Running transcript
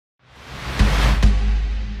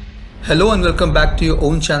Hello and welcome back to your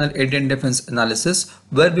own channel Indian Defense Analysis,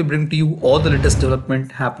 where we bring to you all the latest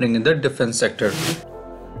development happening in the defense sector.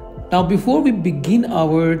 Now, before we begin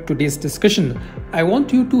our today's discussion, I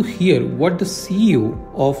want you to hear what the CEO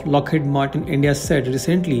of Lockheed Martin India said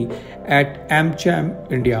recently at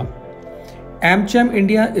AMCHAM India. AMCHAM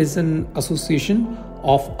India is an association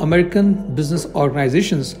of American business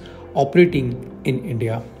organizations operating in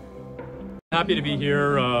India. Happy to be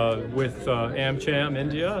here with AMCHAM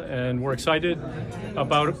India, and we're excited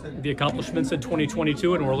about the accomplishments in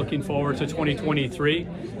 2022, and we're looking forward to 2023.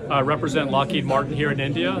 Represent Lockheed Martin here in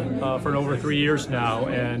India for over 3 years now,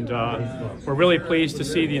 and we're really pleased to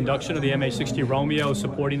see the induction of the MH-60 Romeo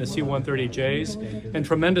supporting the C-130Js, and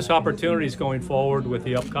tremendous opportunities going forward with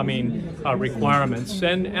the upcoming requirements.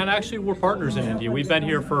 And actually, we're partners in India. We've been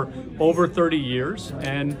here for over 30 years,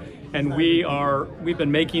 and we've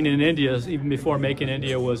been making in India even before Make in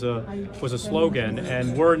India was a slogan,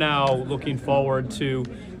 and we're now looking forward to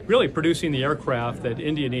really producing the aircraft that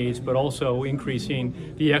India needs, but also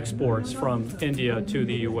increasing the exports from India to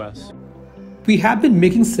the US. We have been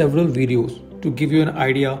making several videos to give you an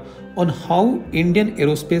idea on how Indian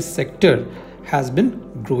aerospace sector has been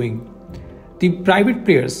growing. The private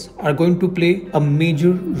players are going to play a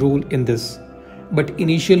major role in this, but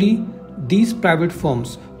initially these private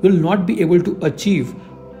firms will not be able to achieve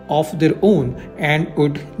of their own and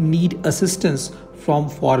would need assistance from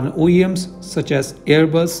foreign OEMs such as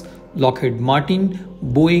Airbus, Lockheed Martin,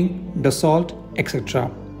 Boeing, Dassault,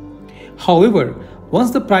 etc. However,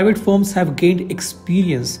 once the private firms have gained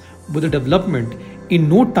experience with the development, in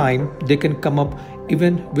no time they can come up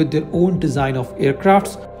even with their own design of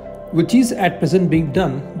aircrafts, which is at present being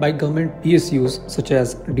done by government PSUs such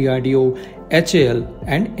as DRDO, HAL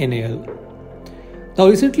and NAL. Now,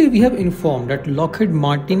 recently we have informed that Lockheed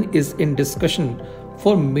Martin is in discussion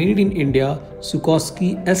for made in India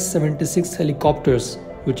Sukhoi S-76 helicopters,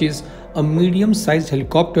 which is a medium-sized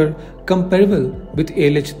helicopter comparable with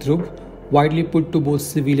ALH Dhruv, widely put to both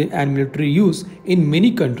civilian and military use in many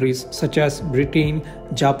countries such as Britain,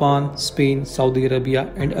 Japan, Spain, Saudi Arabia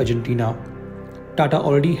and Argentina. Tata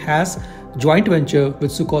already has joint venture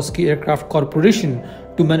with Sukhoi Aircraft Corporation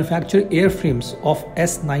to manufacture airframes of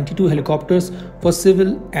S-92 helicopters for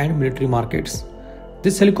civil and military markets.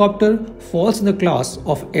 This helicopter falls in the class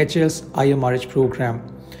of HAL's IMRH program.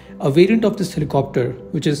 A variant of this helicopter,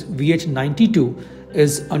 which is VH-92,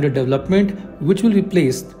 is under development, which will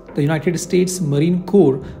replace the United States Marine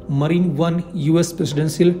Corps Marine One US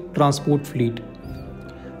Presidential Transport Fleet.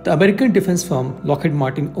 The American defense firm Lockheed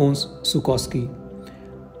Martin owns Sukhoi.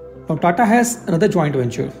 Now, Tata has another joint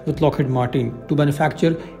venture with Lockheed Martin to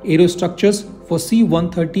manufacture aerostructures for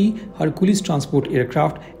C-130 Hercules transport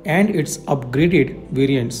aircraft and its upgraded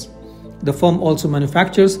variants. The firm also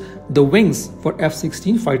manufactures the wings for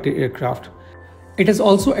F-16 fighter aircraft. It has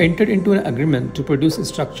also entered into an agreement to produce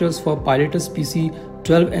structures for Pilatus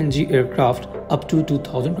PC-12NG aircraft up to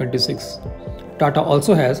 2026. Tata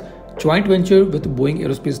also has joint venture with Boeing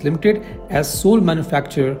Aerospace Limited as sole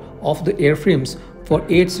manufacturer of the airframes for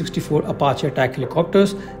 864 Apache attack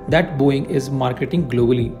helicopters that Boeing is marketing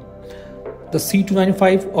globally. The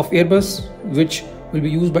C-295 of Airbus, which will be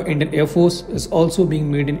used by Indian Air Force, is also being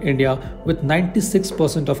made in India with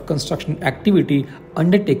 96% of construction activity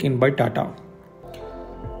undertaken by Tata.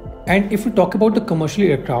 And if we talk about the commercial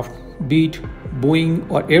aircraft, be it Boeing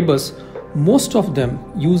or Airbus, most of them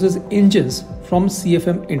uses engines from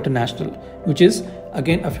CFM International, which is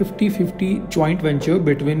again a 50-50 joint venture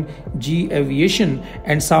between GE Aviation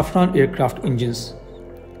and Safran Aircraft Engines.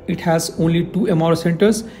 It has only 2 MRO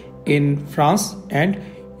centers in France and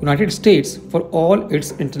United States for all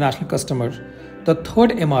its international customers. The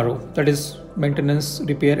third MRO, that is Maintenance,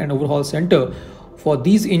 Repair and Overhaul Center for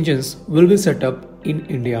these engines, will be set up in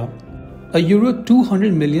India. A Euro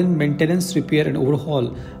 200 million maintenance, repair and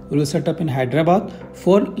overhaul will be set up in Hyderabad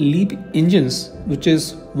for LEAP engines, which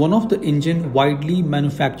is one of the engine widely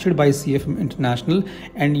manufactured by CFM International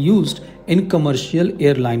and used in commercial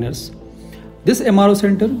airliners. This MRO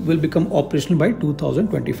center will become operational by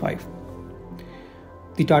 2025.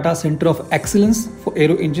 The Tata Center of Excellence for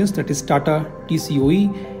Aero Engines, that is Tata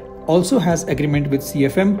TCOE, also has agreement with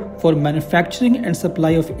CFM for manufacturing and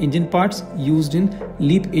supply of engine parts used in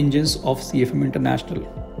LEAP engines of CFM International.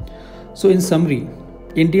 So in summary,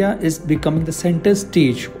 India is becoming the center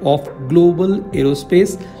stage of global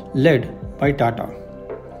aerospace led by Tata.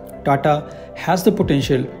 Tata has the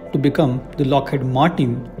potential to become the Lockheed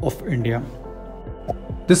Martin of India.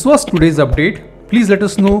 This was today's update. Please let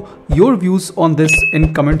us know your views on this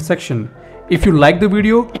in comment section. If you like the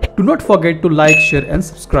video, do not forget to like, share and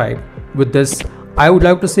subscribe. With this, I would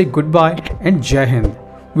like to say goodbye and Jai Hind.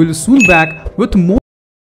 We'll soon back with more